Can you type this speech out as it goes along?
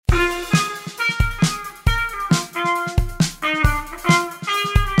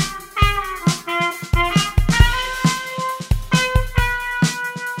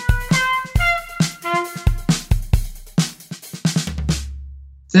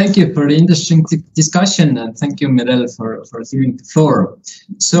thank you for the interesting discussion, and thank you, Mirel, for giving the floor.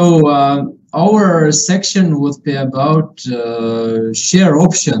 So our section would be about share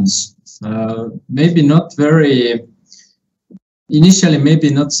options. Maybe not very, initially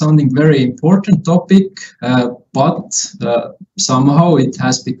maybe not sounding very important topic, but somehow it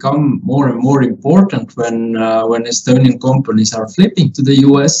has become more and more important when Estonian companies are flipping to the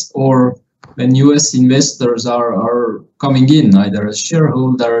US, or when US investors are coming in, either as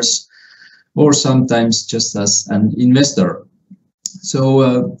shareholders or sometimes just as an investor.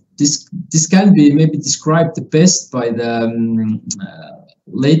 So this can be maybe described the best by the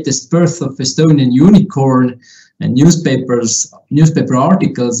latest birth of Estonian unicorn, and newspaper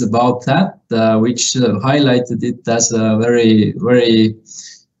articles about that, which highlighted it as a very, very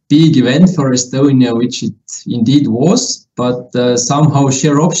big event for Estonia, which it indeed was. But somehow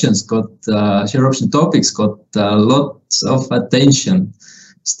share option topics got lots of attention,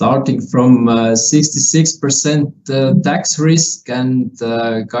 starting from 66% tax risk and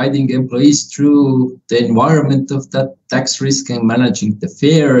guiding employees through the environment of that tax risk and managing the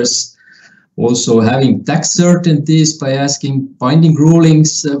fares. Also having tax certainties by asking binding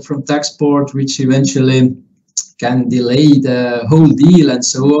rulings from tax board, which eventually can delay the whole deal, and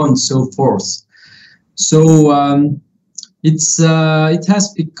so on and so forth. So it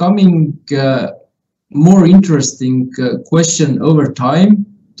has becoming more interesting question over time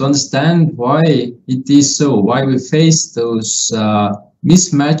to understand why it is so, why we face those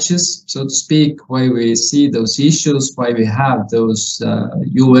mismatches, so to speak, why we see those issues, why we have those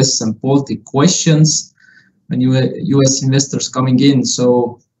US and Baltic questions when US investors coming in.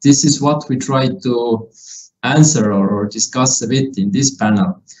 So this is what we try to answer or discuss a bit in this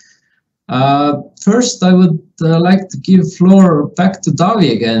panel. First, I would like to give floor back to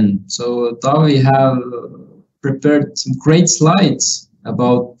Taavi again. So Taavi have prepared some great slides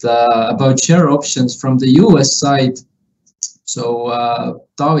about share options from the US side. So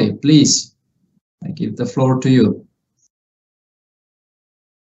Taavi, please, I give the floor to you.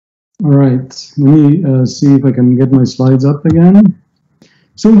 All right, let me see if I can get my slides up again.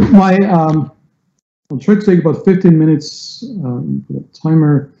 So I'll try to take about 15 minutes, put a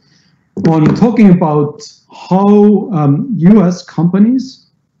timer, on talking about how US companies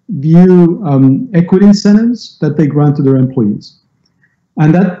view equity incentives that they grant to their employees.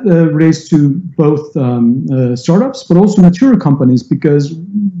 And that relates to both startups, but also mature companies, because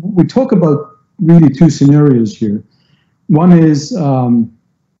we talk about really two scenarios here. One is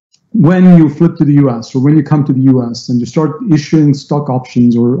when you flip to the US, or when you come to the US and you start issuing stock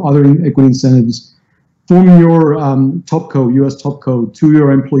options or other equity incentives from your topco, US topco, to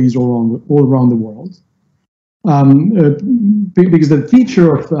your employees all around the world. Because the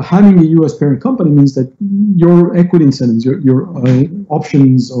feature of having a US parent company means that your equity incentives, your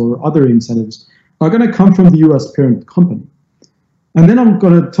options or other incentives are going to come from the US parent company. And then I'm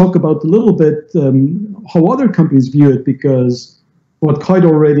going to talk about a little bit how other companies view it, because what Kait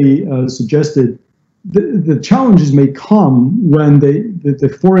already suggested, the challenges may come when the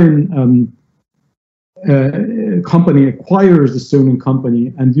foreign company acquires the Estonian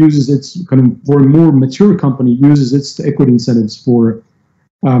company and uses its for a more mature company uses its equity incentives for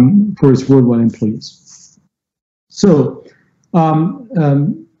its worldwide employees. So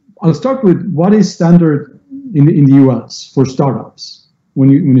I'll start with what is standard in the US for startups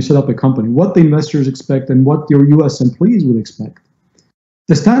when you set up a company, what the investors expect and what your US employees would expect.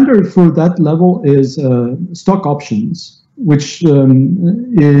 The standard for that level is stock options, which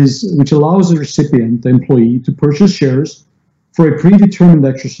allows the recipient, the employee, to purchase shares for a predetermined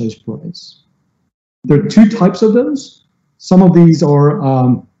exercise price. There are two types of those. Some of these are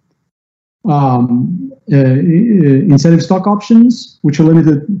incentive stock options, which are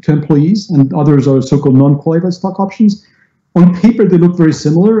limited to employees, and others are so-called non-qualified stock options. On paper, they look very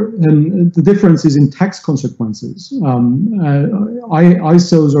similar, and the difference is in tax consequences.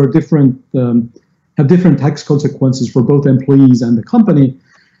 ISOs are different. Have different tax consequences for both employees and the company.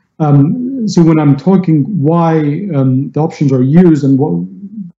 So when I'm talking why the options are used and what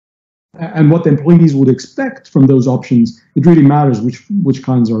the employees would expect from those options, it really matters which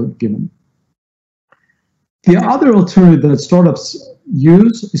kinds are given. The other alternative that startups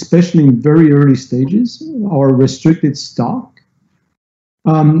use, especially in very early stages, are restricted stock.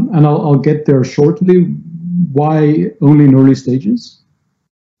 And I'll get there shortly. Why only in early stages?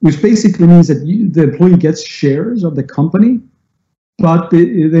 Which basically means that the employee gets shares of the company, but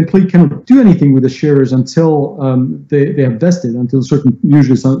the employee cannot do anything with the shares until they have vested,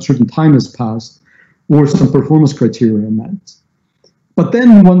 usually certain time has passed, or some performance criteria are met. But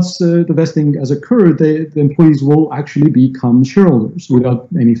then once the vesting has occurred, the employees will actually become shareholders without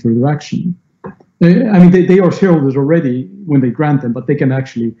any further action. I mean, they are shareholders already when they grant them, but they can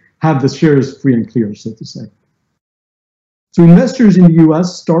actually have the shares free and clear, so to say. So investors in the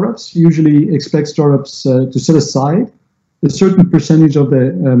US, startups, usually expect startups to set aside a certain percentage of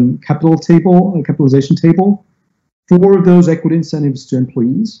the capitalization table for those equity incentives to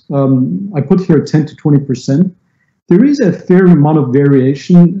employees. I put here 10 to 20%. There is a fair amount of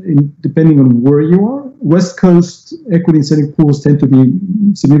variation depending on where you are. West Coast equity incentive pools tend to be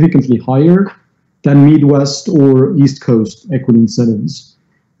significantly higher than Midwest or East Coast equity incentives.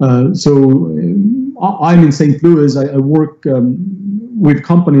 So I'm in St. Louis. I work with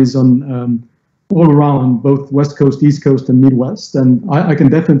companies on all around, both West Coast, East Coast, and Midwest, and I can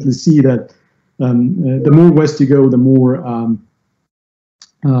definitely see that the more west you go, the more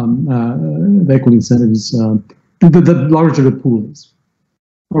the equity incentives, the larger the pool is.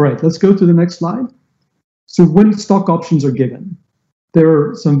 All right, let's go to the next slide. So when stock options are given, there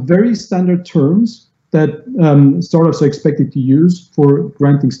are some very standard terms that startups are expected to use for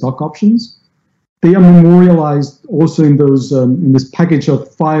granting stock options. They are memorialized also in those in this package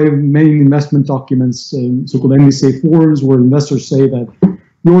of 5 main investment documents, so-called MDSA forms, where investors say that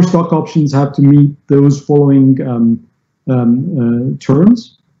your stock options have to meet those following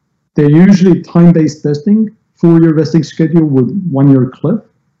terms. They're usually time-based vesting, 4-year vesting schedule with 1-year cliff.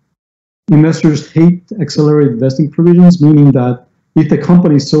 Investors hate accelerated vesting provisions, meaning that if the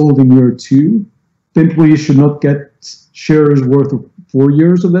company sold in year 2, the employee should not get shares worth of 4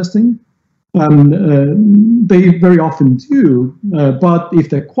 years of vesting. They very often do, but if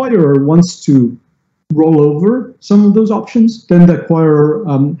the acquirer wants to roll over some of those options, then the acquirer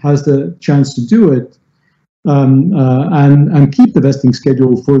has the chance to do it and keep the vesting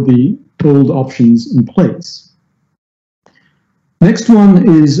schedule for the old options in place. Next one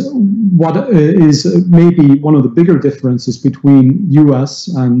is what is maybe one of the bigger differences between US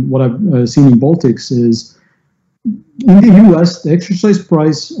and what I've seen in Baltics is in the US, the exercise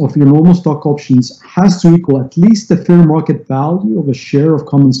price of your normal stock options has to equal at least the fair market value of a share of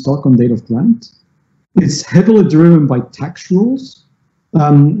common stock on date of grant. It's heavily driven by tax rules.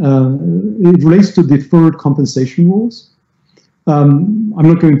 It relates to deferred compensation rules. I'm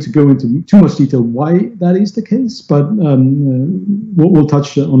not going to go into too much detail why that is the case, but we'll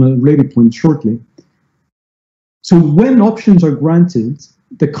touch on a related point shortly. So when options are granted,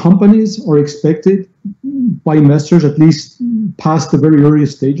 the companies are expected by investors, at least past the very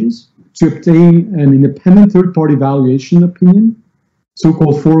earliest stages, to obtain an independent third-party valuation opinion,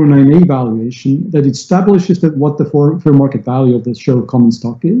 so-called 409A valuation, that establishes that what the fair market value of the share of common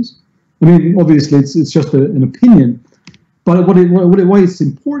stock is. I mean, obviously, it's just an opinion. But why it's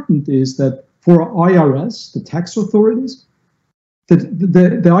important is that for IRS, the tax authorities, the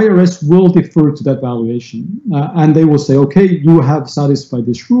IRS will defer to that valuation, and they will say, okay, you have satisfied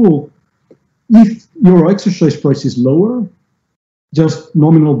this rule. If your exercise price is lower, just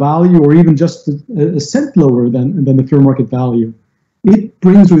nominal value, or even just a cent lower than the fair market value, it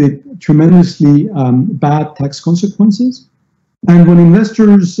brings with it tremendously bad tax consequences. And when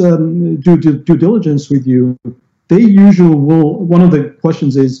investors do due diligence with you, they usually will, one of the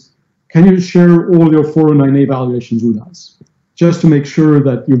questions is, can you share all your 409A valuations with us? Just to make sure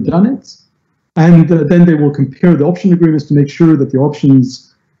that you've done it. And then they will compare the option agreements to make sure that the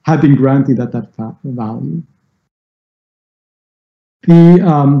options have been granted at that value.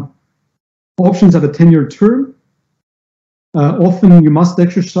 The options have a 10-year term. Often you must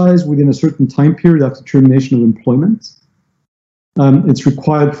exercise within a certain time period after termination of employment. It's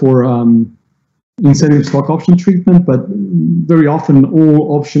required for incentive stock option treatment, but very often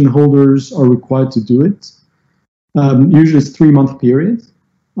all option holders are required to do it. Usually it's a 3-month period.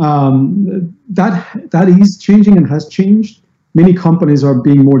 That is changing and has changed. Many companies are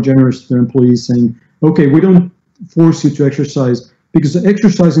being more generous to their employees, saying, okay, we don't force you to exercise, because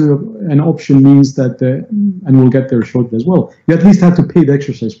exercising an option means that, and we'll get there shortly as well, you at least have to pay the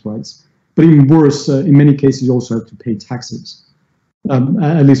exercise price. But even worse, in many cases, you also have to pay taxes,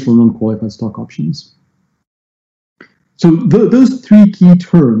 at least for non-qualified stock options. So those 3 key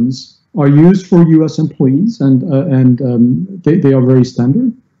terms are used for US employees, and they are very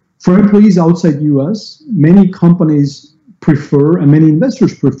standard. For employees outside US, many companies prefer, and many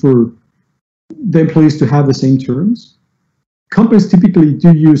investors prefer, the employees to have the same terms. Companies typically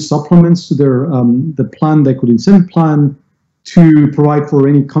do use supplements to their the planned equity incentive plan to provide for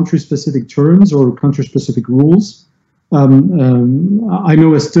any country-specific terms or country-specific rules. I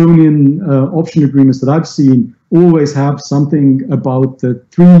know Estonian option agreements that I've seen always have something about the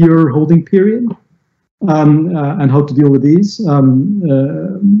 3-year holding period. and how to deal with these.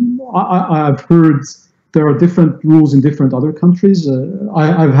 I've heard there are different rules in different other countries.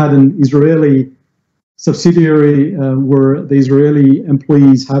 I've had an Israeli subsidiary where the Israeli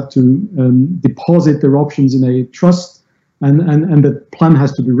employees have to deposit their options in a trust, and the plan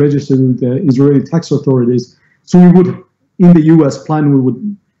has to be registered with the Israeli tax authorities. So we would, in the US plan,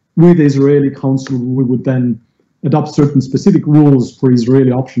 with the Israeli council, we would then adopt certain specific rules for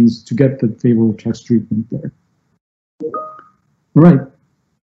Israeli options to get the favorable tax treatment there. All right.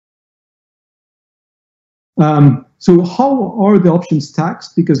 So how are the options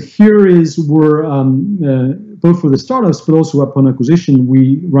taxed? Because here is where, both for the startups, but also upon acquisition,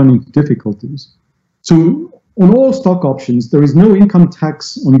 we run into difficulties. So on all stock options, there is no income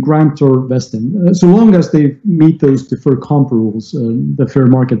tax on grant or vesting, so long as they meet those deferred comp rules, the fair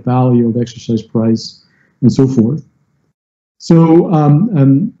market value, the exercise price, and so forth. So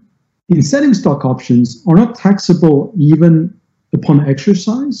incentive stock options are not taxable even upon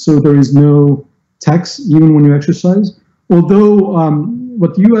exercise, so there is no tax even when you exercise. Although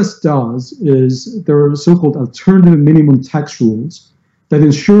what the US does is there are so-called alternative minimum tax rules that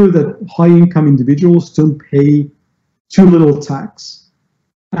ensure that high-income individuals don't pay too little tax.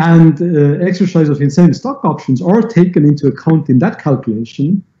 And exercise of incentive stock options are taken into account in that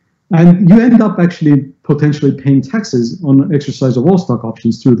calculation, and you end up actually potentially paying taxes on exercise of all stock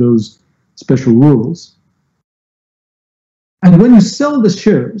options through those special rules. And when you sell the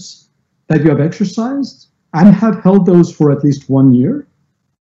shares that you have exercised and have held those for at least 1 year,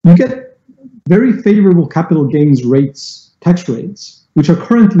 you get very favorable capital gains rates, tax rates, which are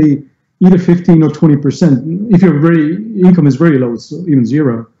currently either 15 or 20%. If your income is very low, it's even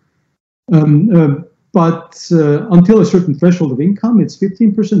zero. But until a certain threshold of income, it's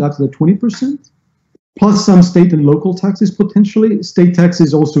 15%, after that 20%, plus some state and local taxes potentially. State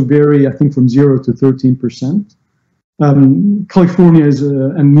taxes also vary, I think, from 0 to 13%. California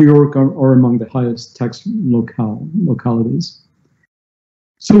and New York are among the highest tax localities.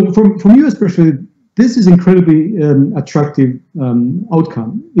 So from US perspective, this is incredibly attractive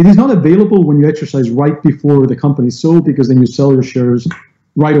outcome. It is not available when you exercise right before the company is sold, because then you sell your shares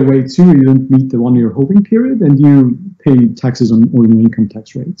right away too. You don't meet the 1 year holding period, and you pay taxes on ordinary income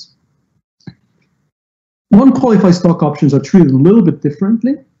tax rates. Non-qualified stock options are treated a little bit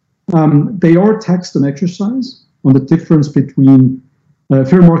differently. They are taxed on exercise, on the difference between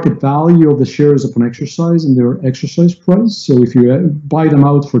fair market value of the shares upon exercise and their exercise price. So if you buy them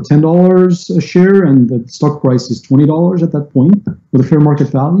out for $10 a share and the stock price is $20 at that point with a fair market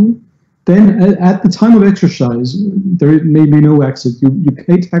value, then at the time of exercise, there may be no exit. You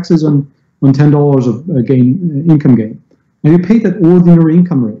pay taxes on $10 of income gain, and you pay that ordinary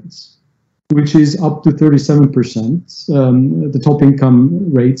income rates, which is up to 37%, the top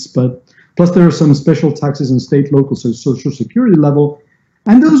income rates, but plus there are some special taxes on state, local, so social security level,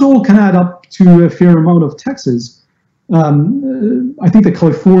 and those all can add up to a fair amount of taxes. I think the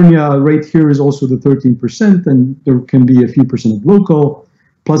California rate here is also the 13%, and there can be a few percent of local,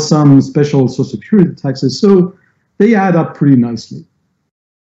 plus some special social security taxes, so they add up pretty nicely.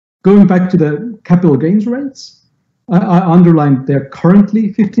 Going back to the capital gains rates, I underlined they're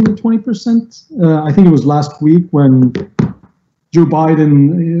currently 15 to 20%. I think it was last week when Joe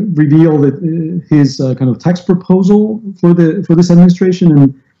Biden revealed his kind of tax proposal for this administration,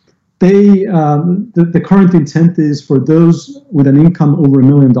 and they the current intent is for those with an income over $1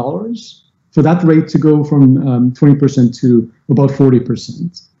 million, for that rate to go from 20% to about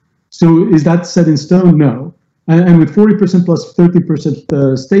 40%. So is that set in stone? No. And with 40% plus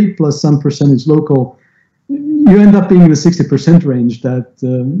 30% state plus some percentage local, you end up being in the 60% range that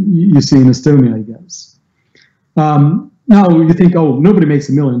you see in Estonia, I guess. Now you think, oh, nobody makes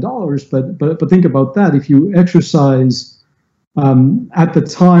 $1 million, but think about that. If you exercise at the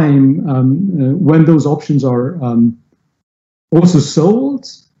time when those options are also sold,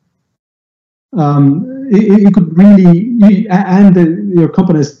 it could really, your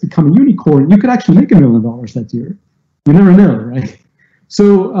company has become a unicorn, you could actually make $1 million that year. You never know, right?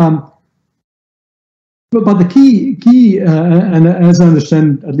 So, but the key, and as I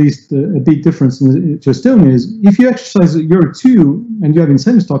understand, at least a big difference to Estonia is, if you exercise a year or two and you have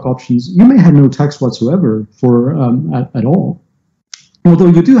incentive stock options, you may have no tax whatsoever for at all. Although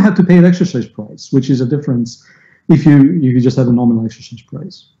you do have to pay an exercise price, which is a difference if you just have a nominal exercise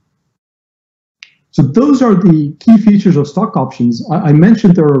price. So those are the key features of stock options. I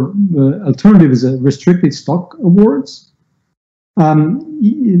mentioned there are alternatives, restricted stock awards.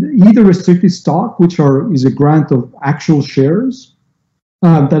 Either restricted stock, which is a grant of actual shares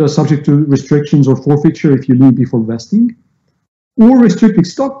that are subject to restrictions or forfeiture if you leave before vesting, or restricted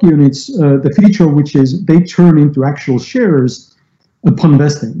stock units, the feature which is they turn into actual shares upon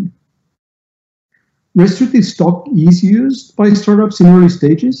vesting. Restricted stock is used by startups in early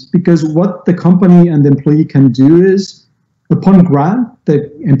stages because what the company and the employee can do is, upon grant,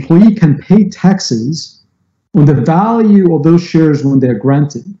 the employee can pay taxes on the value of those shares when they're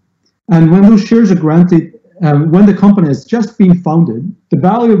granted. And when those shares are granted, when the company has just been founded, the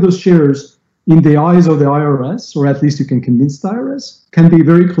value of those shares in the eyes of the IRS, or at least you can convince the IRS, can be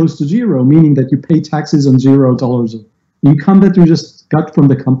very close to zero, meaning that you pay taxes on $0 of income that you just got from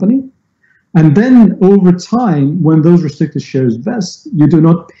the company. And then over time, when those restricted shares vest, you do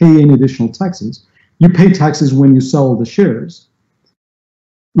not pay any additional taxes. You pay taxes when you sell the shares.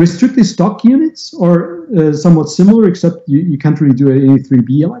 Restricted stock units are somewhat similar, except you can't really do an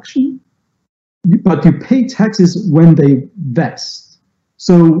 83B election, but you pay taxes when they vest.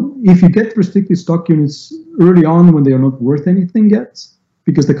 So if you get restricted stock units early on when they are not worth anything yet,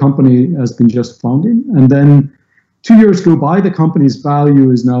 because the company has been just founded, and then 2 years go by, the company's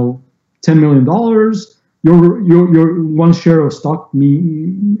value is now $10 million. Your one share of stock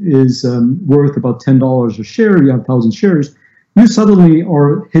is worth about $10 a share. You have 1,000 shares. You suddenly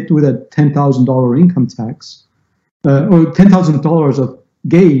are hit with a $10,000 income tax, or $10,000 of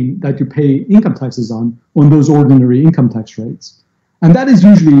gain that you pay income taxes on those ordinary income tax rates. And that is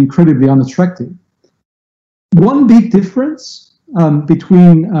usually incredibly unattractive. One big difference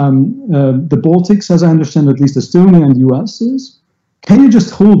between the Baltics, as I understand, at least Estonia and US, is can you just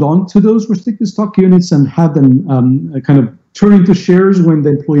hold on to those restricted stock units and have them kind of turn into shares when the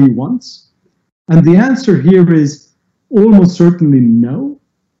employee wants? And the answer here is almost certainly no.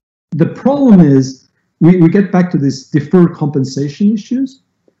 The problem is we get back to this deferred compensation issues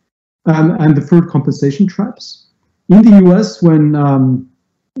and deferred compensation traps. In the US, when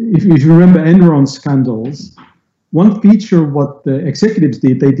if you remember Enron scandals, one feature of what the executives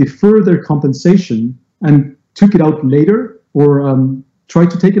did, they deferred their compensation and took it out later, or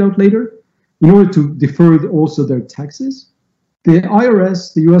tried to take it out later, in order to defer also their taxes. The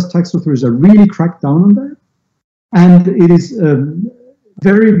IRS, the US tax authorities, are really cracked down on that. And it is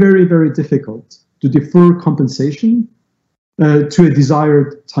very, very, very difficult to defer compensation to a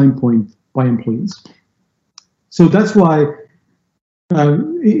desired time point by employees. So that's why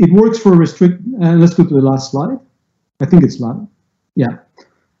it works for restrict. Let's go to the last slide. I think it's live. Yeah.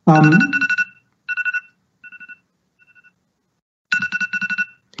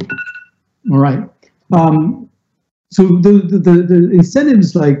 All right. So the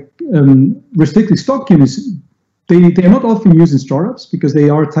incentives like restricted stock units, they are not often used in startups because they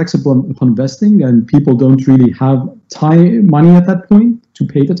are taxable upon vesting, and people don't really have money at that point to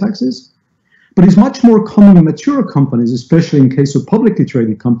pay the taxes. But it's much more common in mature companies, especially in case of publicly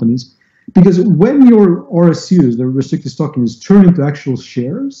traded companies, because when your RSUs, the restricted stock units, turn into actual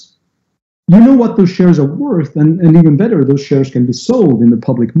shares, you know what those shares are worth, and even better, those shares can be sold in the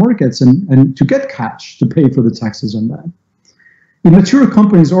public markets and to get cash to pay for the taxes on that. In mature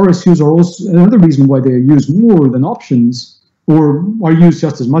companies, RSUs are also another reason why they are used more than options, or are used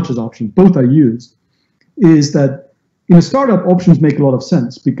just as much as options. Both are used, is that in a startup, options make a lot of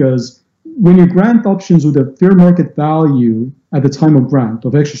sense because when you grant options with a fair market value at the time of grant,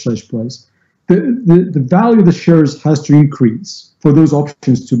 of exercise price, the value of the shares has to increase for those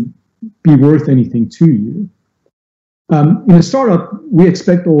options to be worth anything to you. In a startup, we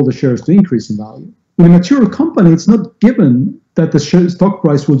expect all the shares to increase in value. In a mature company, it's not given that the stock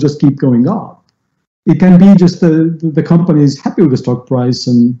price will just keep going up. It can be just the company is happy with the stock price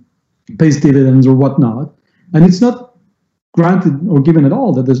and pays dividends or whatnot, and it's not granted or given at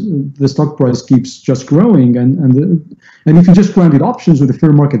all that the stock price keeps just growing. And if you just granted options with a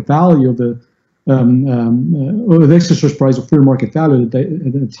fair market value of the or the exercise price of fair market value at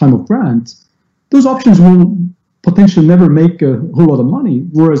the time of grant, those options will potentially never make a whole lot of money.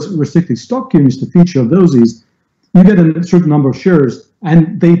 Whereas restricted stock units, the feature of those is you get a certain number of shares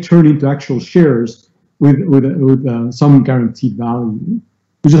and they turn into actual shares with some guaranteed value.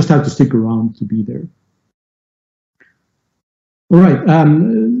 You just have to stick around to be there. All right,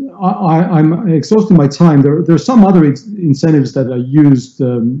 I'm exhausting my time. There are some other incentives that are used.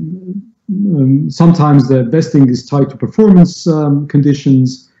 Sometimes the vesting is tied to performance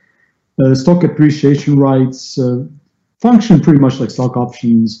conditions. Stock appreciation rights function pretty much like stock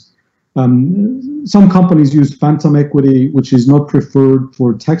options. Some companies use phantom equity, which is not preferred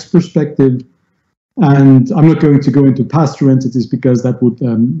for tax perspective. And I'm not going to go into pass-through entities because that would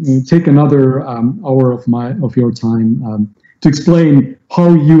take another hour of your time to explain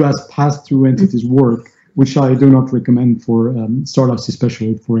how U.S. pass-through entities work, which I do not recommend for startups,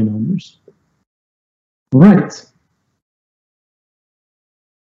 especially foreign owners. All right.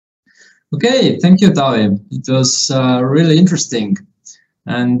 Okay, thank you, Taavi. It was really interesting.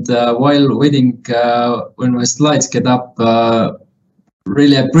 And while waiting, when my slides get up,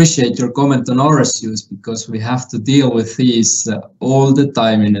 really appreciate your comment on RSUs, because we have to deal with these all the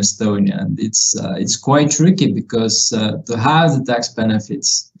time in Estonia, and it's quite tricky because to have the tax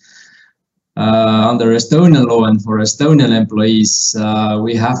benefits under Estonian law and for Estonian employees,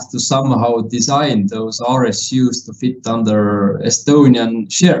 we have to somehow design those RSUs to fit under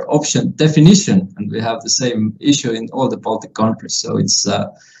Estonian share option definition, and we have the same issue in all the Baltic countries. So it's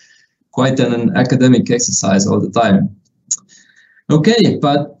quite an academic exercise all the time. Okay,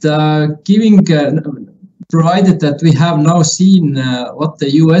 but provided that we have now seen what the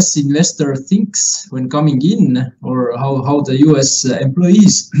US investor thinks when coming in, or how the US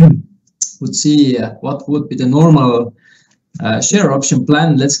employees would see what would be the normal share option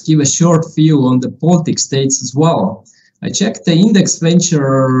plan, let's give a short view on the Baltic states as well. I checked the index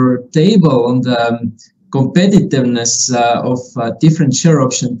venture table on the competitiveness of different share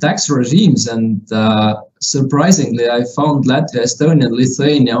option tax regimes, and surprisingly, I found Latvia, Estonia, and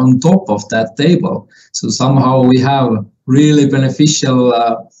Lithuania on top of that table. So somehow we have really beneficial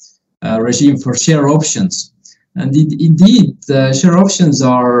regime for share options. And indeed, share options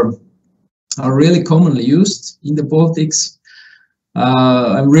are really commonly used in the Baltics.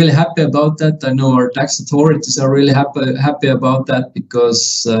 I'm really happy about that. I know our tax authorities are really happy about that,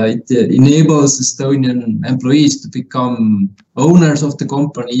 because it enables Estonian employees to become owners of the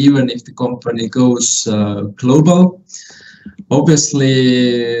company, even if the company goes global.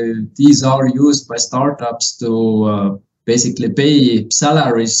 Obviously, these are used by startups to basically pay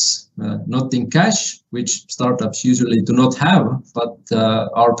salaries not in cash, which startups usually do not have, but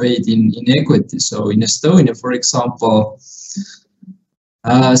are paid in equity. So in Estonia, for example,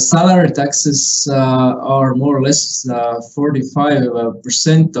 salary taxes are more or less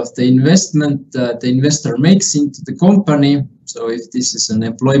 45% of the investment the investor makes into the company. So if this is an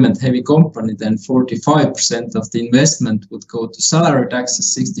employment-heavy company, then 45% of the investment would go to salary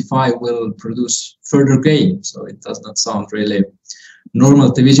taxes, 65% will produce further gain. So it does not sound really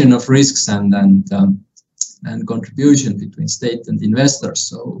normal division of risks and contribution between state and investors.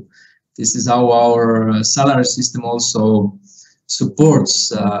 So this is how our salary system also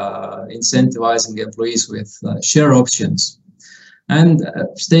supports incentivizing employees with share options. And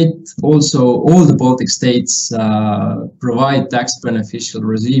all the Baltic states provide tax beneficial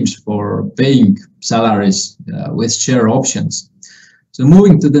regimes for paying salaries with share options. So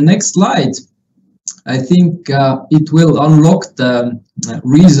moving to the next slide, I think it will unlock the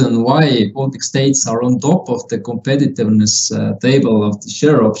reason why Baltic states are on top of the competitiveness table of the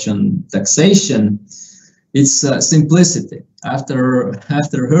share option taxation. It's simplicity. After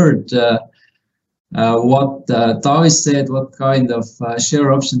heard what Taavi said, what kind of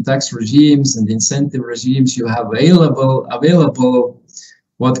share option tax regimes and incentive regimes you have available,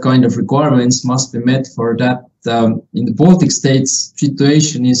 what kind of requirements must be met for that. In the Baltic states,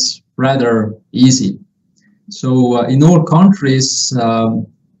 situation is rather easy. So in all countries,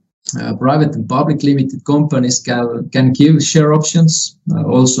 private and public limited companies can give share options,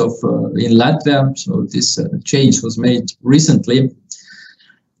 also in Latvia. So this change was made recently,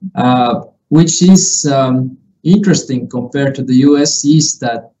 which is interesting compared to the US, is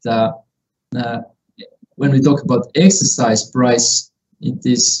that when we talk about exercise price, it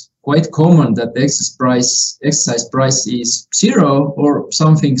is quite common that the exercise price is zero or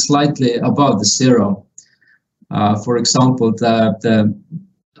something slightly above the zero. For example, the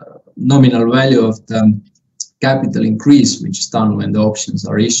nominal value of the capital increase, which is done when the options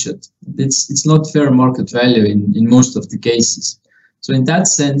are issued. It's not fair market value in most of the cases. So in that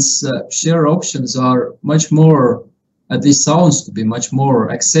sense, share options are much more, at least sounds to be much more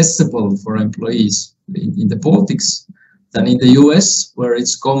accessible for employees in the Baltics than in the US, where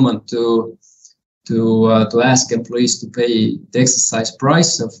it's common to ask employees to pay the exercise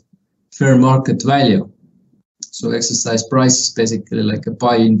price of fair market value. So exercise price is basically like a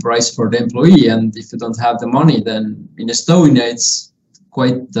buy-in price for the employee, and if you don't have the money, then in Estonia it's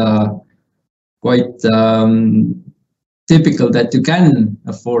quite typical that you can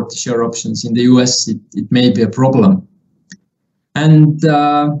afford the share options. In the US, it may be a problem. And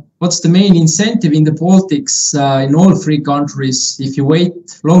what's the main incentive in the Baltics? In all three countries, if you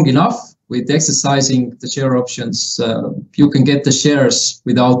wait long enough with exercising the share options, you can get the shares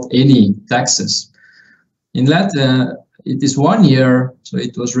without any taxes. In Latvia, it is 1 year, so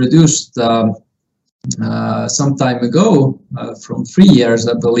it was reduced some time ago from 3 years,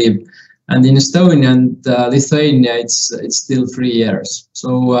 I believe. And in Estonia and Lithuania, it's still 3 years.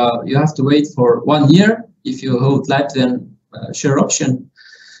 So you have to wait for 1 year if you hold Latvian share option.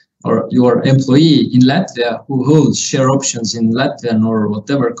 or your employee in Latvia who holds share options in Latvian or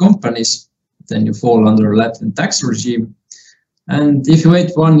whatever companies, then you fall under Latvian tax regime. And if you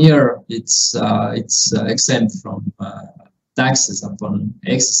wait 1 year, it's exempt from taxes upon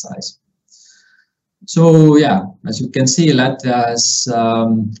exercise. So yeah, as you can see, Latvia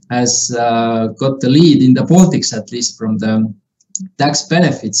has got the lead in the Baltics, at least from the tax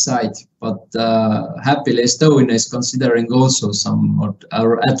benefit side. But happily, Estonia is considering also some,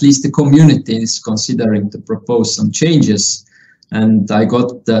 or at least the community is considering to propose some changes. And I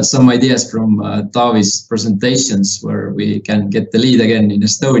got some ideas from Taavi's presentations where we can get the lead again in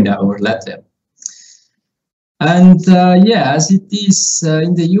Estonia or Latvia. And yeah, as it is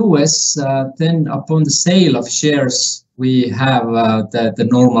in the US, then upon the sale of shares, we have the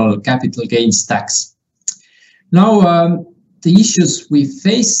normal capital gains tax. Now, the issues we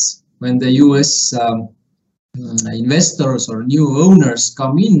face when the US investors or new owners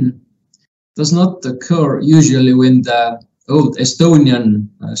come in does not occur usually when the old Estonian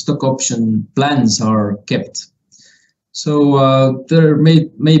stock option plans are kept. So there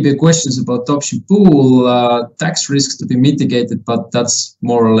may be questions about option pool, tax risks to be mitigated, but that's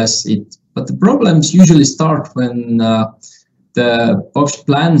more or less it. But the problems usually start when the option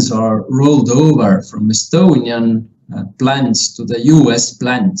plans are rolled over from Estonian plans to the US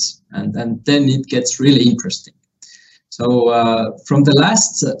plans, and then it gets really interesting. So from the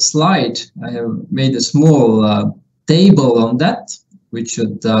last slide, I have made a small table on that, which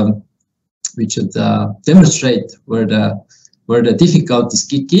should demonstrate where the difficulties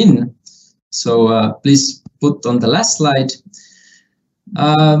kick in. So please put on the last slide.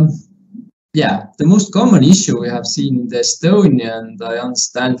 Yeah, the most common issue we have seen in the Estonia, and I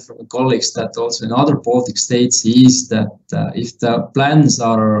understand from colleagues that also in other Baltic states, is that if the plans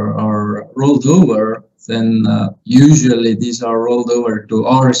are rolled over, then usually these are rolled over to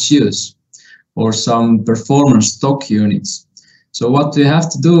RSUs or some performance stock units. So what we have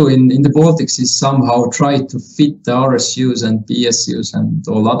to do in the Baltics is somehow try to fit the RSUs and PSUs and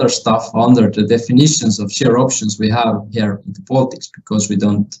all other stuff under the definitions of share options we have here in the Baltics, because we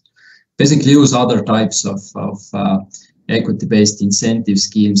don't basically use other types of equity-based incentive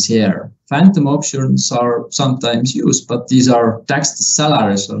schemes here. Phantom options are sometimes used, but these are taxed as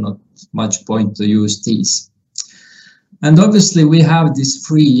salaries, so not much point to use these. And obviously we have this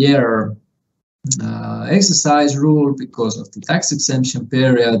 3-year exercise rule because of the tax exemption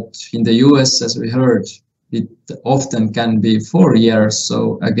period. In the US, as we heard, it often can be 4 years.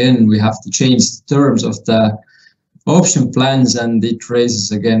 So again, we have to change the terms of the option plans, and it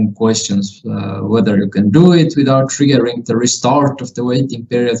raises again questions whether you can do it without triggering the restart of the waiting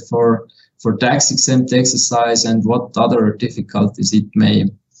period for tax exempt exercise, and what other difficulties it may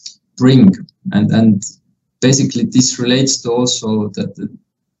bring. And basically this relates to also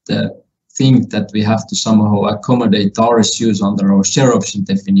the thing that we have to somehow accommodate RSUs under our share option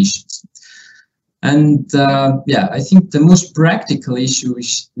definitions. And yeah, I think the most practical issue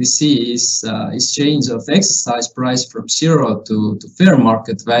we see is change of exercise price from 0 to fair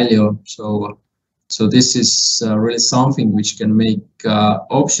market value. So this is really something which can make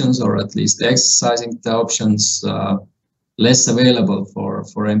options, or at least exercising the options, less available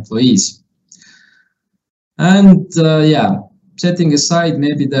for employees. And yeah, setting aside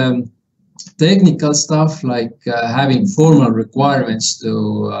maybe the technical stuff like having formal requirements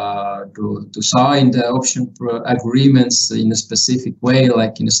to sign the option agreements in a specific way,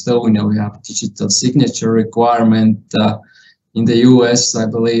 like in Estonia we have digital signature requirement. In the US, I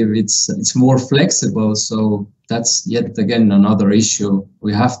believe it's more flexible, so that's yet again another issue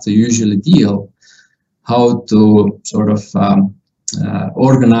we have to usually deal, how to sort of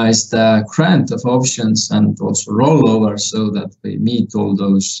organize the grant of options and also rollover so that we meet all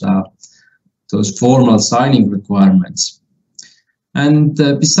those formal signing requirements. And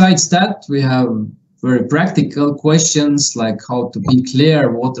besides that, we have very practical questions like how to be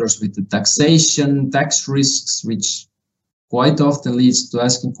clear waters with the taxation, tax risks, which quite often leads to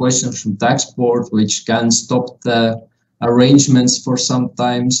asking questions from tax board, which can stop the arrangements for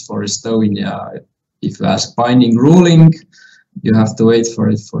sometimes. For Estonia, if you ask binding ruling, you have to wait for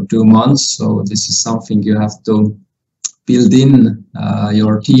it for 2 months. So this is something you have to build in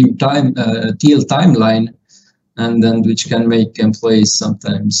your teal timeline, and then which can make employees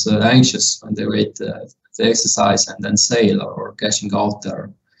sometimes anxious when they wait the exercise and then sale or cashing out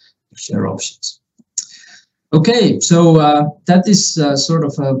their share options. Okay, so that is sort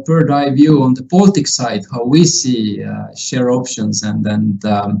of a bird's eye view on the Baltic side, how we see share options, and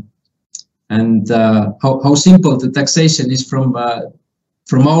how simple the taxation is from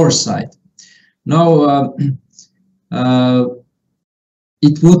our side. Now,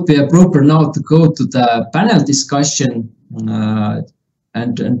 it would be appropriate now to go to the panel discussion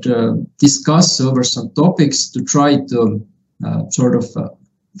and discuss over some topics to try to sort of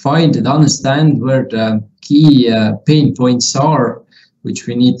find and understand where the key pain points are, which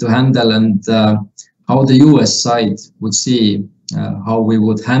we need to handle, and how the US side would see how we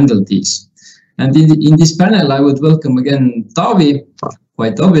would handle these. And in this panel, I would welcome again Taavi,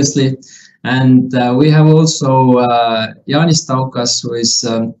 quite obviously, and we have also Jānis Taukas, who is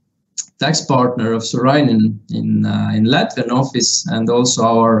tax partner of Sorainen in Latvian office, and also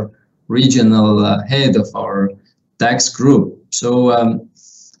our regional head of our tax group. So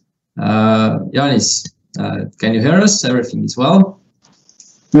Jānis, can you hear us? Everything is well?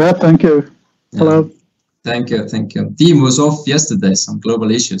 Yeah, thank you. Hello. Thank you, thank you. Team was off yesterday, some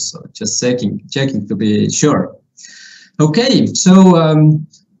global issues, so just checking to be sure. Okay, so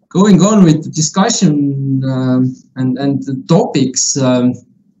going on with the discussion and the topics,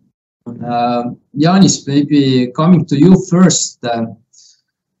 Jānis, maybe coming to you first,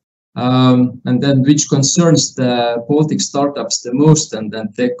 and then which concerns the Baltic startups the most and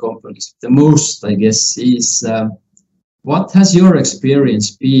then tech companies the most, I guess, is what has your experience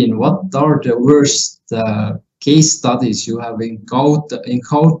been? What are the worst case studies you have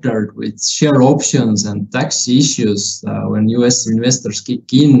encountered with share options and tax issues when US investors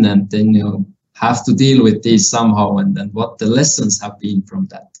kick in, and then you have to deal with these somehow, and then what the lessons have been from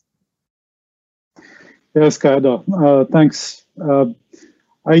that? Yes, Kaido, thanks.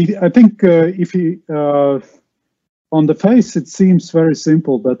 I think if you, on the face, it seems very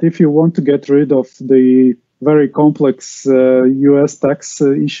simple, but if you want to get rid of the very complex US tax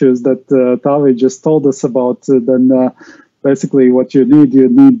issues that Taavi just told us about, then basically what you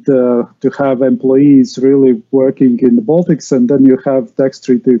need to have employees really working in the Baltics, and then you have tax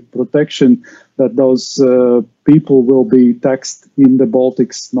treaty protection that those people will be taxed in the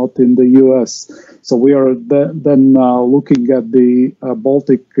Baltics, not in the US. So we are then looking at the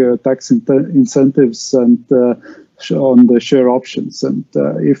Baltic tax incentives and on the share options. And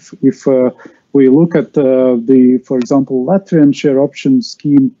if we look at for example, Latvian share option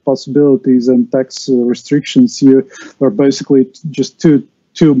scheme possibilities and tax restrictions, here are basically just two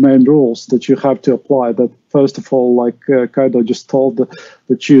main rules that you have to apply. That first of all, like Kaido just told,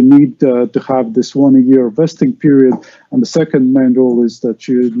 that you need to have this 1 year vesting period, and the second main rule is that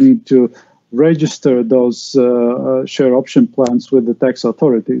you need to register those share option plans with the tax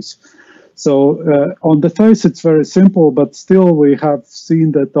authorities. So on the face, it's very simple, but still we have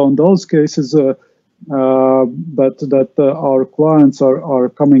seen that on those cases that our clients are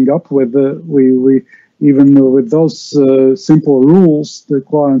coming up with, we even with those simple rules, the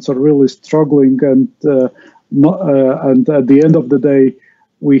clients are really struggling, and and at the end of the day,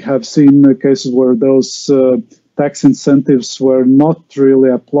 we have seen cases where those tax incentives were not really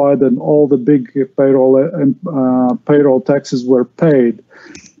applied, and all the big payroll taxes were paid.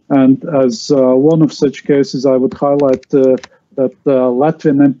 And as one of such cases, I would highlight that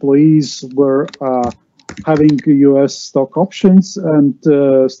Latvian employees were having US stock options and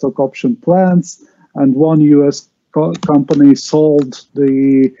stock option plans, and one US company sold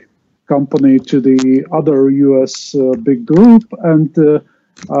the company to the other US big group, and there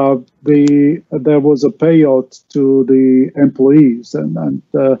was a payout to the employees, and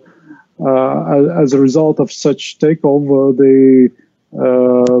as a result of such takeover, the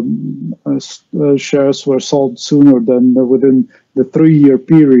shares were sold sooner than within the 3-year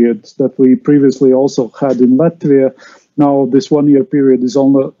period that we previously also had in Latvia. Now this 1 year period is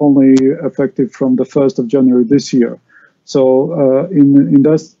only effective from the 1st of January this year. So in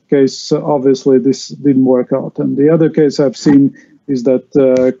that case, obviously this didn't work out. And the other case I've seen is that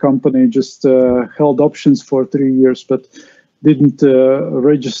company just held options for 3 years, but didn't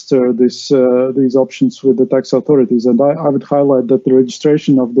register these options with the tax authorities. And I would highlight that the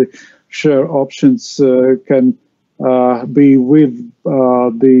registration of the share options can be with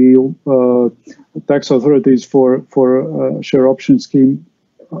the tax authorities for share option scheme,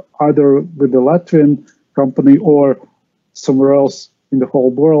 either with the Latvian company or somewhere else in the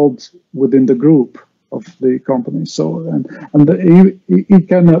whole world within the group of the company. So, and it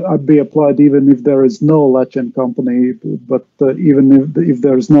can be applied even if there is no Latvian company, but even if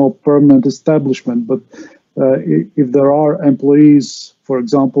there is no permanent establishment. But if there are employees, for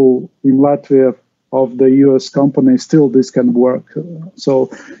example, in Latvia of the US company, still this can work. So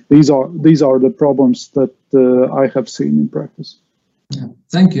these are the problems that I have seen in practice. Yeah.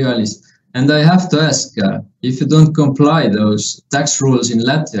 Thank you, Alice. And I have to ask, if you don't comply those tax rules in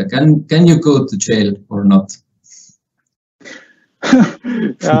Latvia, can you go to jail or not?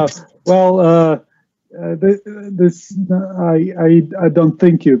 Well, I don't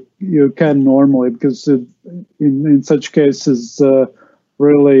think you can normally, because in such cases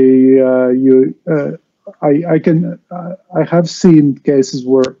really I have seen cases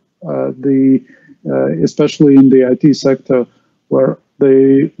where especially in the IT sector, where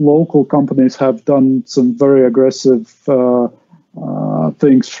the local companies have done some very aggressive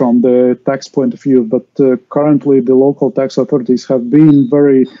things from the tax point of view, but currently the local tax authorities have been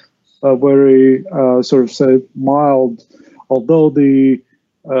very sort of say mild, although the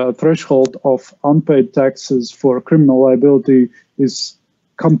threshold of unpaid taxes for criminal liability is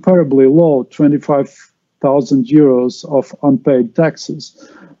comparably low, 25,000 euros of unpaid taxes.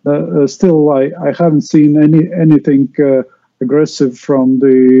 Still, I haven't seen anything aggressive from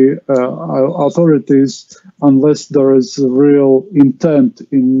the authorities unless there is a real intent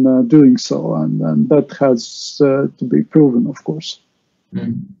in doing so, and that has to be proven, of course.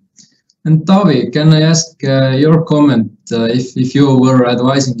 Mm. And Taavi, can I ask your comment if you were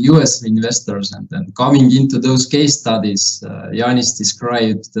advising US investors and coming into those case studies Janis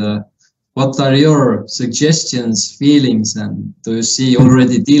described, what are your suggestions, feelings, and do you see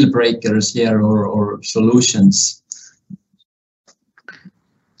already deal breakers here or solutions?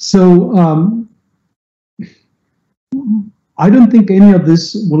 So I don't think any of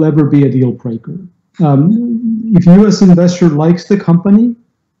this will ever be a deal breaker. If a US investor likes the company,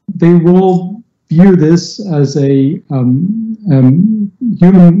 they will view this as a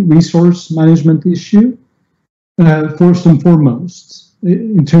human resource management issue, first and foremost.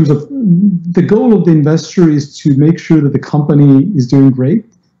 In terms of the goal of the investor is to make sure that the company is doing great,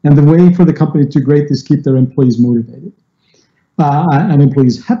 and the way for the company to great is keep their employees motivated and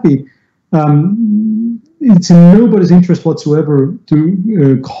employees happy. It's in nobody's interest whatsoever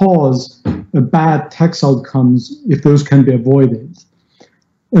to cause bad tax outcomes if those can be avoided.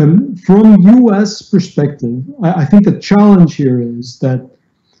 From US perspective, I think the challenge here is that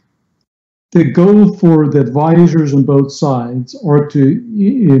the goal for the advisors on both sides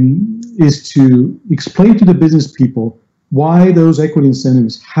is to explain to the business people why those equity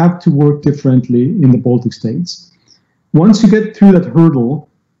incentives have to work differently in the Baltic states. Once you get through that hurdle,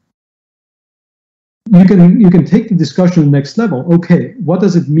 you can take the discussion to the next level. Okay, what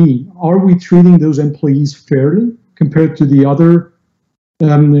does it mean? Are we treating those employees fairly compared to the other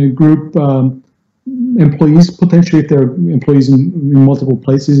group employees, potentially if they're employees in multiple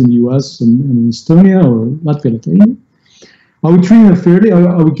places in the US and in Estonia or Latvia, Lithuania? Are we treating them fairly?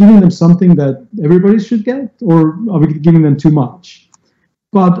 Are we giving them something that everybody should get, or are we giving them too much?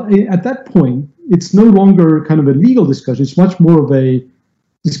 But at that point, it's no longer kind of a legal discussion. It's much more of a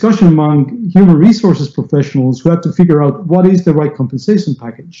discussion among human resources professionals who have to figure out what is the right compensation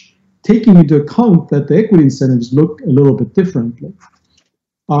package, taking into account that the equity incentives look a little bit differently.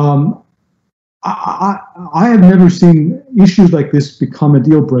 I have never seen issues like this become a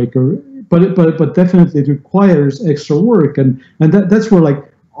deal breaker, but definitely it requires extra work, and that's where, like,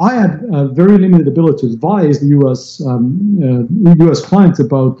 I have a very limited ability to advise the US clients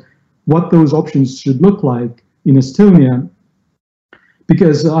about what those options should look like in Estonia,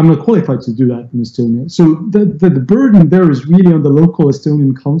 because I'm not qualified to do that in Estonia. So the burden there is really on the local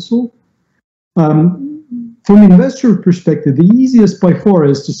Estonian council. From an investor perspective, the easiest by far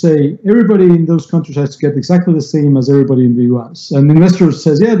is to say everybody in those countries has to get exactly the same as everybody in the US. And the investor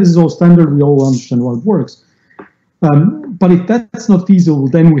says, yeah, this is all standard, we all understand how it works. But if that's not feasible,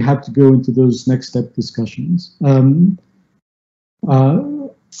 then we have to go into those next step discussions. I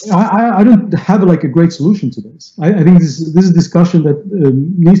don't have a great solution to this. I think this is a discussion that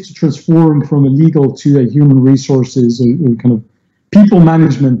needs to transform from a legal to a human resources or kind of people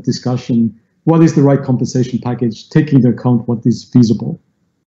management discussion. What is the right compensation package, taking into account what is feasible?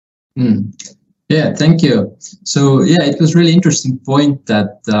 Yeah, thank you. So yeah, it was really interesting point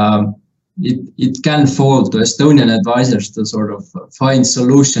that it can fall to Estonian advisors to sort of find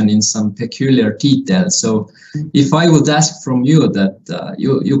solution in some peculiar details. So if I would ask from you that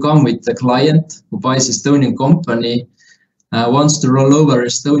you come with a client who buys Estonian company, wants to roll over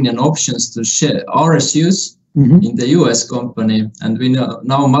Estonian options to share RSUs in the US company, and we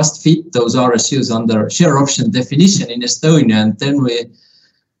now must fit those RSUs under share option definition in Estonia, and then we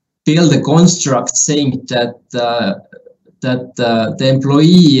build a construct saying that the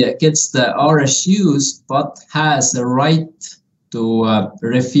employee gets the RSUs but has a right to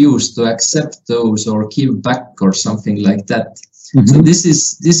refuse to accept those or give back or something like that. So this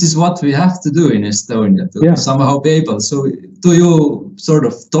is what we have to do in Estonia to somehow be able. So do you sort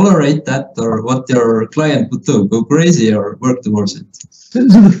of tolerate that, or what your client would do? Go crazy or work towards it? So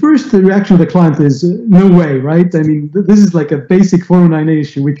the first reaction of the client is no way, right? I mean, this is like a basic 409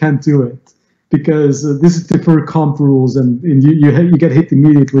 issue. We can't do it. because this is deferred comp rules, and you get hit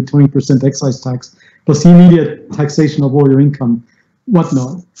immediately with 20% excise tax plus immediate taxation of all your income,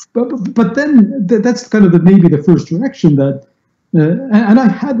 whatnot. But then that's kind of maybe the first direction that, and I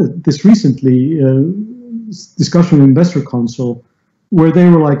had this recently discussion with Investor Council, where they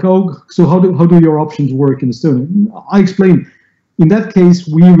were like, oh, so how do your options work in Estonia? I explained, in that case,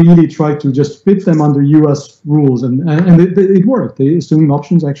 we really tried to just fit them under US rules, and it worked. The Estonian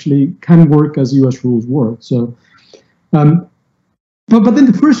options actually can work as US rules work. So, but then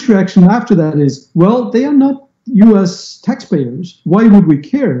the first reaction after that is, well, they are not US taxpayers. Why would we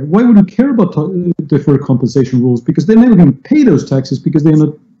care? Why would we care about deferred compensation rules? Because they're never going to pay those taxes because they're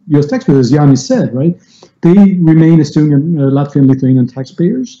not US taxpayers, as Janis said, right? They remain Estonian, Latvian, Lithuanian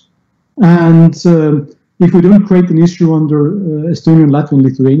taxpayers. And if we don't create an issue under Estonian, Latvian,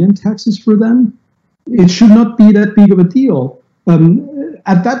 Lithuanian taxes for them, it should not be that big of a deal.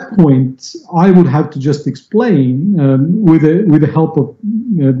 At that point, I would have to just explain with the help of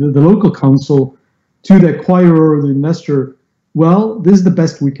the local council to the acquirer or the investor, well, this is the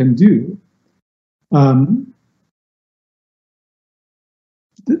best we can do.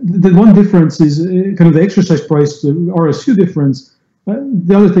 The one difference is kind of the exercise price, the RSU difference.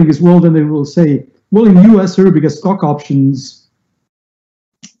 The other thing is, well, then they will say, well, in US, everybody gets stock options.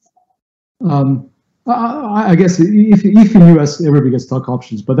 I guess if in US, everybody gets stock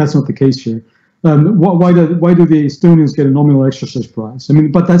options, but that's not the case here. Why do the Estonians get a nominal exercise price? I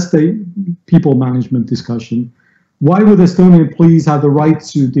mean, but that's the people management discussion. Why would Estonian employees have the right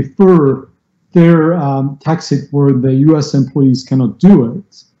to defer their tax hit where the US employees cannot do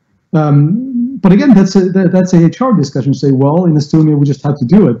it? But again, that's a HR discussion. Say, well, in Estonia, we just have to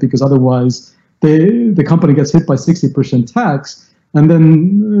do it because otherwise the company gets hit by 60% tax. And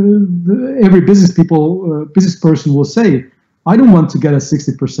then every business person will say, I don't want to get a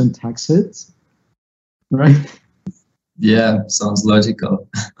 60% tax hit, right? Yeah, sounds logical.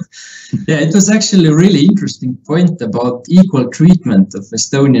 Yeah, it was actually a really interesting point about equal treatment of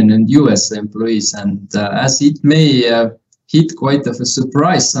Estonian and US employees. And as it may hit quite of a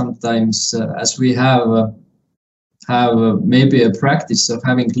surprise sometimes, as we have maybe a practice of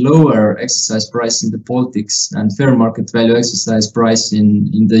having lower exercise price in the Baltics and fair market value exercise price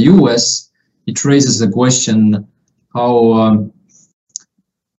in the US, it raises a question how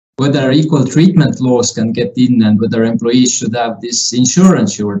whether equal treatment laws can get in and whether employees should have this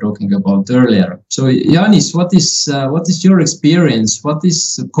insurance you were talking about earlier. So Janis, what is your experience? What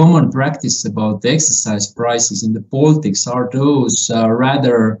is common practice about the exercise prices in the Baltics? Are those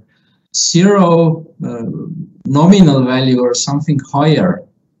rather zero, nominal value, or something higher?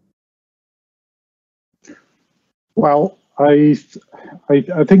 Well, I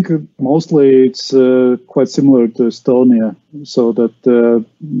think mostly it's quite similar to Estonia, so that the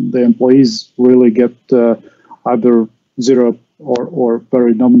employees really get either zero or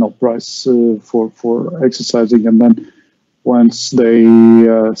very nominal price for exercising, and then once they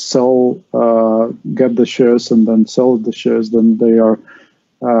get the shares and then sell the shares, then they are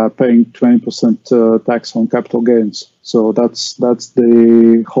paying 20% tax on capital gains. So that's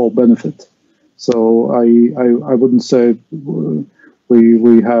the whole benefit. So I wouldn't say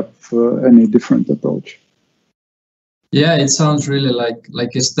we have any different approach. Yeah, it sounds really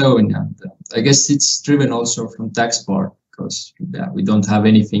like Estonia. I guess it's driven also from tax part, because we don't have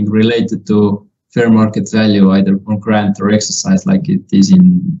anything related to fair market value either on grant or exercise like it is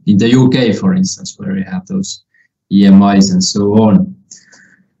in the UK, for instance, where we have those EMIs and so on.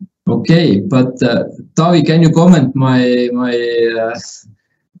 Okay, but Taavi, can you comment my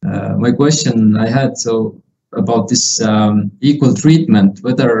question I had about this equal treatment,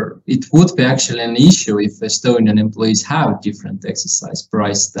 whether it would be actually an issue if Estonian employees have different exercise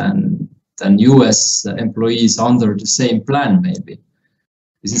price than US employees under the same plan, maybe?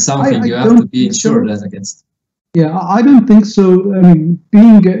 Is it something you have to be insured against? Yeah, I don't think so. I mean,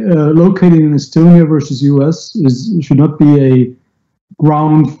 being located in Estonia versus US should not be a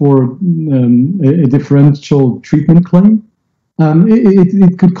ground for a differential treatment claim.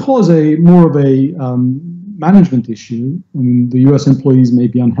 It could cause more of a management issue. I mean, the US employees may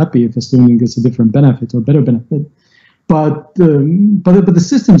be unhappy if Estonian gets a different benefit or better benefit, but the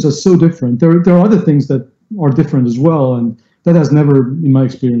systems are so different. There are other things that are different as well, and that has never, in my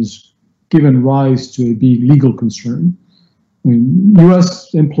experience, given rise to a big legal concern. I mean,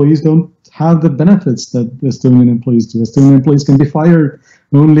 US employees don't have the benefits that Estonian employees do. Estonian employees can be fired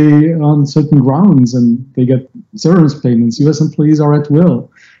only on certain grounds, and they get severance payments. US employees are at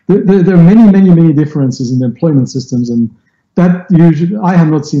will. There are many differences in the employment systems, and that usually, I have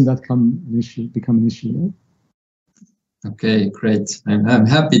not seen that become an issue yet. Okay, great. I'm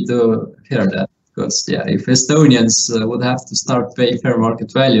happy to hear that, because yeah, if Estonians would have to start pay fair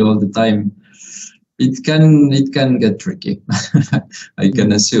market value all the time, it can get tricky. I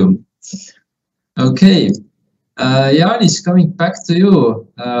can assume. Okay, Jaanis, coming back to you,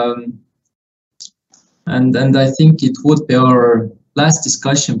 and I think it would be our last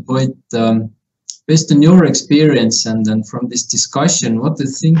discussion point. Based on your experience and then from this discussion, what do you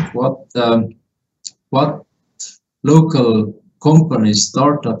think? What local companies,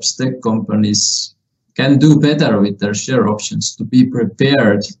 startups, tech companies can do better with their share options to be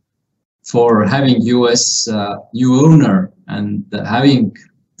prepared for having US new owner and having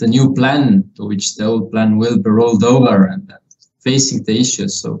the new plan to which the old plan will be rolled over and facing the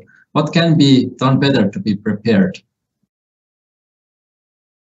issues? So what can be done better to be prepared?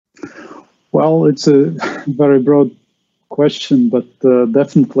 Well, it's a very broad question, but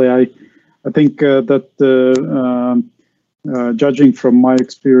definitely I think that judging from my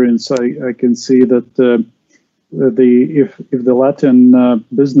experience, I can see that if the Latvian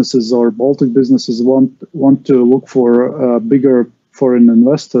businesses or Baltic businesses want to look for bigger foreign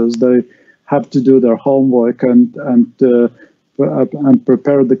investors, they have to do their homework and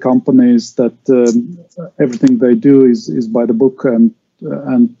prepare the companies that everything they do is by the book, and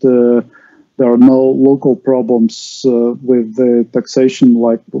there are no local problems with the taxation,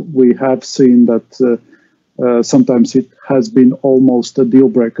 like we have seen that sometimes it has been almost a deal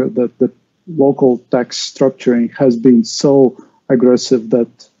breaker, that the local tax structuring has been so aggressive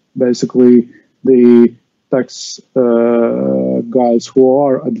that basically the tax guys who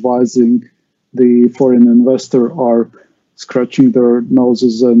are advising the foreign investor are scratching their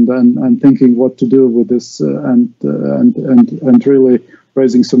noses and thinking what to do with this, and really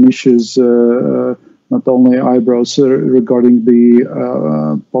raising some issues, not only eyebrows regarding the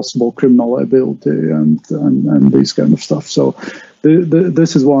possible criminal liability and this kind of stuff. So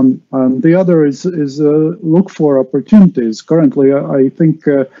this is one. The other is look for opportunities. Currently, I think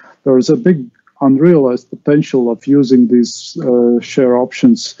there is a big unrealized potential of using these share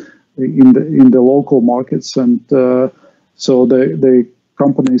options in the local markets, and so the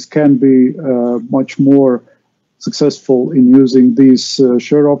companies can be much more successful in using these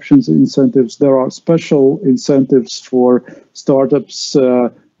share options incentives. There are special incentives for startups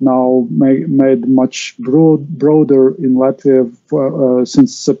now made much broader in Latvia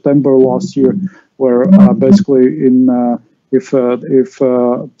since September last year, where basically if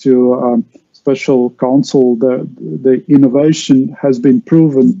to special counsel the innovation has been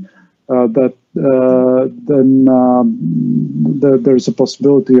proven, that then there's a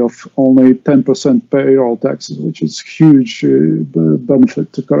possibility of only 10% payroll taxes, which is huge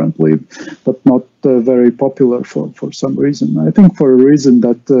benefit currently, but not very popular for some reason. I think for a reason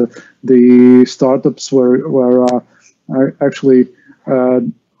that the startups were actually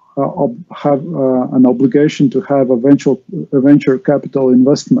have an obligation to have a venture capital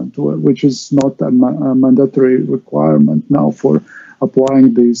investment, which is not a mandatory requirement now for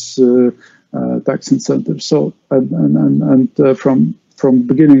applying these tax incentives. So and from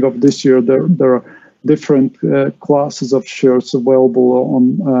beginning of this year, there are different classes of shares available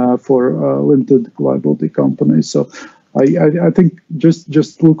on for limited liability companies. So I think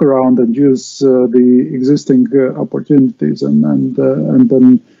just look around and use the existing opportunities, and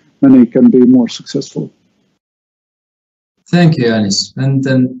then many can be more successful. Thank you, Jaanis. And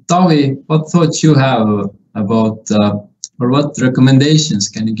then Taavi, what thoughts you have about or what recommendations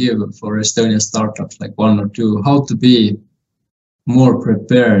can you give for Estonian startups, like one or two, how to be more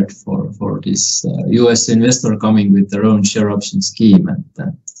prepared for this US investor coming with their own share option scheme? And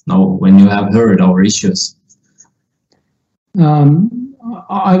now when you have heard our issues.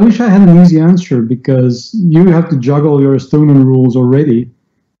 I wish I had an easy answer, because you have to juggle your Estonian rules already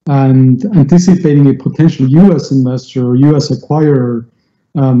and anticipating a potential US investor or US acquirer.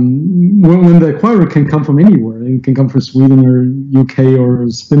 When the acquirer can come from anywhere, it can come from Sweden or UK or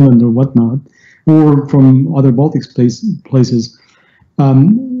Finland or whatnot, or from other Baltic places.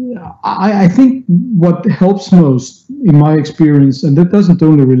 I think what helps most, in my experience, and that doesn't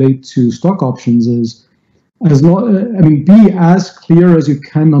only relate to stock options, is be as clear as you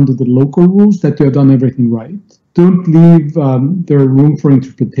can under the local rules that you have done everything right. Don't leave there room for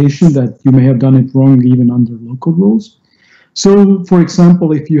interpretation that you may have done it wrong even under local rules. So, for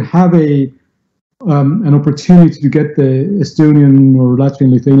example, if you have an opportunity to get the Estonian or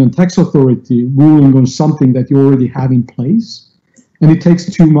Latvian-Lithuanian tax authority ruling on something that you already have in place, and it takes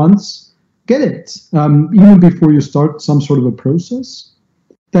 2 months, get it, even before you start some sort of a process,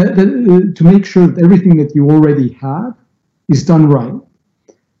 to make sure that everything that you already have is done right.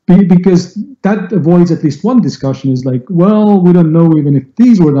 because that avoids at least one discussion. Is like, well, we don't know even if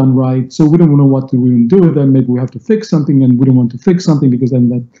these were done right, so we don't know what to even do with them. Maybe we have to fix something, and we don't want to fix something because then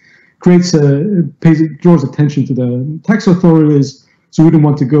that creates draws attention to the tax authorities. So we don't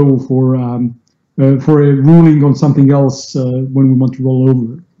want to go for a ruling on something else when we want to roll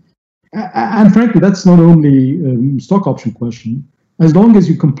over. And frankly, that's not only a stock option question. As long as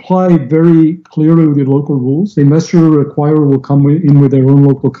you comply very clearly with your local rules, the investor acquirer will come in with their own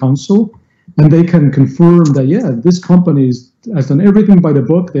local counsel, and they can confirm that, yeah, this company has done everything by the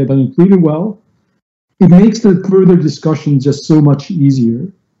book, they've done it really well. It makes the further discussion just so much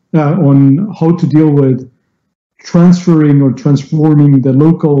easier on how to deal with transferring or transforming the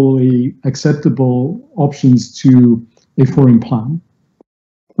locally acceptable options to a foreign plan.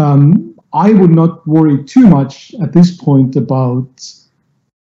 I would not worry too much at this point about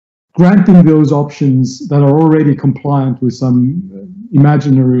granting those options that are already compliant with some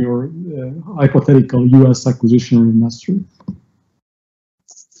imaginary or hypothetical US acquisition or investor.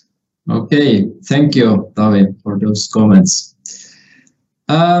 Okay, thank you, David, for those comments.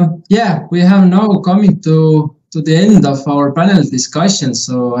 Yeah, we have now coming to the end of our panel discussion,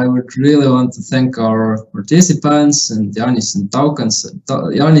 so I would really want to thank our participants and Jānis Taukas and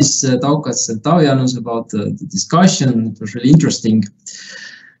Taujanus about the discussion. It was really interesting.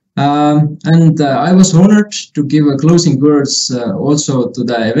 And I was honored to give a closing words also to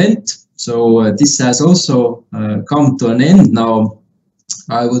the event. So this has also come to an end now.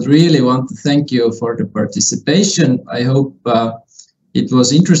 I would really want to thank you for the participation. I hope it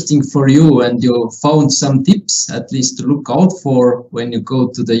was interesting for you and you found some tips at least to look out for when you go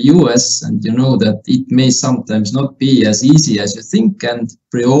to the US, and you know that it may sometimes not be as easy as you think, and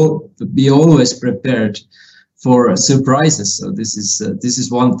be always prepared for surprises. So this is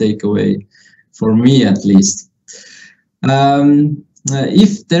one takeaway for me at least.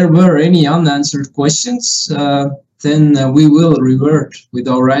 If there were any unanswered questions, then we will revert with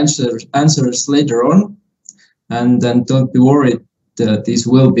our answers later on, and then don't be worried. These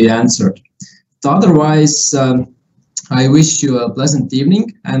will be answered. Otherwise, I wish you a pleasant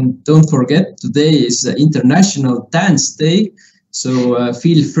evening, and don't forget, today is International Dance Day, so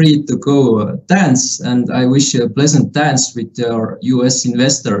feel free to go dance, and I wish you a pleasant dance with your US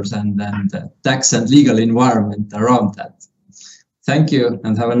investors and tax and legal environment around that. Thank you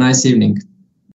and have a nice evening.